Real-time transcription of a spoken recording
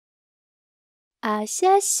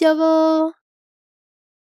Asiasiowo!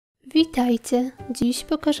 Witajcie! Dziś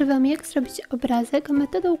pokażę Wam, jak zrobić obrazek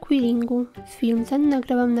metodą quillingu. Film ten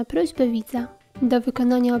nagrałam na prośbę widza. Do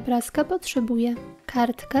wykonania obrazka potrzebuję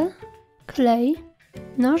kartkę, klej,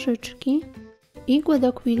 nożyczki, igłę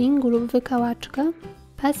do quillingu lub wykałaczkę,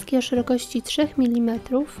 paski o szerokości 3 mm,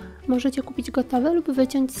 możecie kupić gotowe lub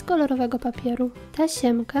wyciąć z kolorowego papieru,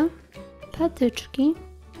 tasiemkę, patyczki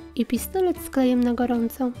i pistolet z klejem na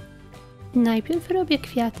gorąco. Najpierw robię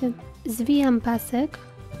kwiaty. Zwijam pasek,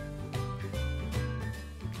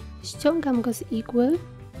 ściągam go z igły,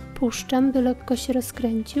 puszczam, by lekko się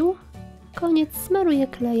rozkręcił, koniec smaruję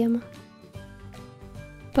klejem.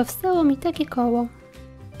 Powstało mi takie koło.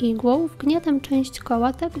 Igłą wgniatam część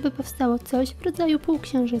koła tak, by powstało coś w rodzaju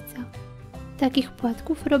półksiężyca. Takich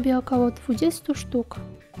płatków robię około 20 sztuk.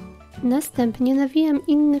 Następnie nawijam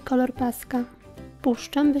inny kolor paska.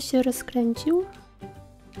 Puszczam, by się rozkręcił.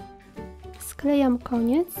 Sklejam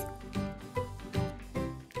koniec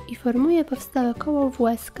i formuję powstałe koło w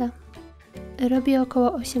łezkę. Robię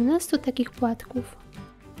około 18 takich płatków.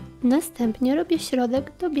 Następnie robię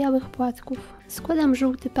środek do białych płatków. Składam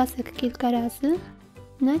żółty pasek kilka razy,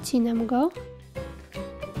 nacinam go,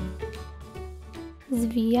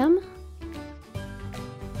 zwijam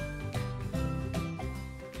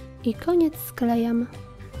i koniec sklejam.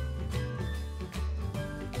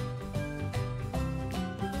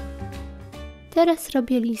 Teraz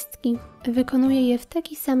robię listki. Wykonuję je w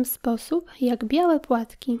taki sam sposób jak białe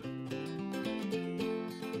płatki.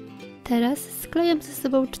 Teraz sklejam ze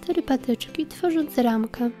sobą 4 patyczki, tworząc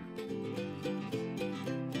ramkę.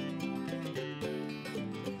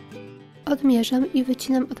 Odmierzam i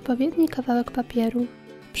wycinam odpowiedni kawałek papieru.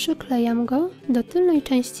 Przyklejam go do tylnej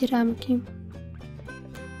części ramki.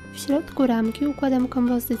 W środku ramki układam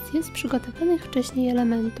kompozycję z przygotowanych wcześniej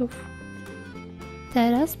elementów.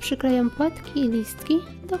 Teraz przyklejam płatki i listki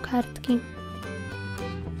do kartki.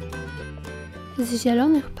 Z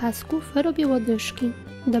zielonych pasków robię łodyżki.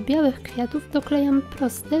 Do białych kwiatów doklejam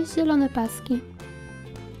proste, zielone paski.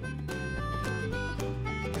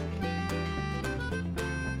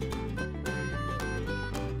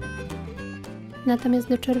 Natomiast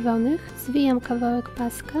do czerwonych zwijam kawałek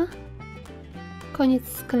paska, koniec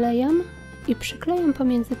sklejam i przyklejam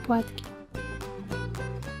pomiędzy płatki.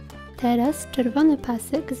 Teraz czerwony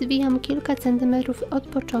pasek zwijam kilka centymetrów od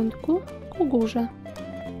początku ku górze.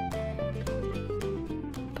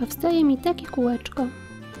 Powstaje mi takie kółeczko.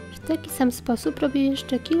 W taki sam sposób robię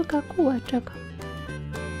jeszcze kilka kółeczek.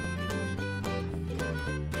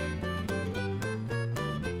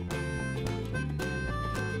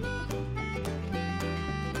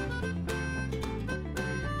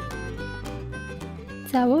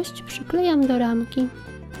 Całość przyklejam do ramki.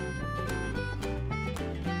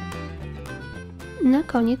 Na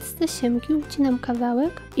koniec z tasiemki ucinam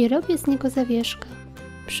kawałek i robię z niego zawieszkę.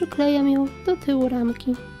 Przyklejam ją do tyłu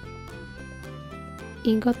ramki.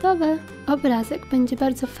 I gotowe! Obrazek będzie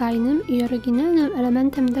bardzo fajnym i oryginalnym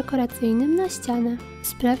elementem dekoracyjnym na ścianę.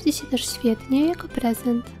 Sprawdzi się też świetnie jako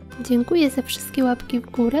prezent. Dziękuję za wszystkie łapki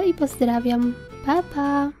w górę i pozdrawiam. Pa,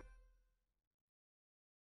 pa!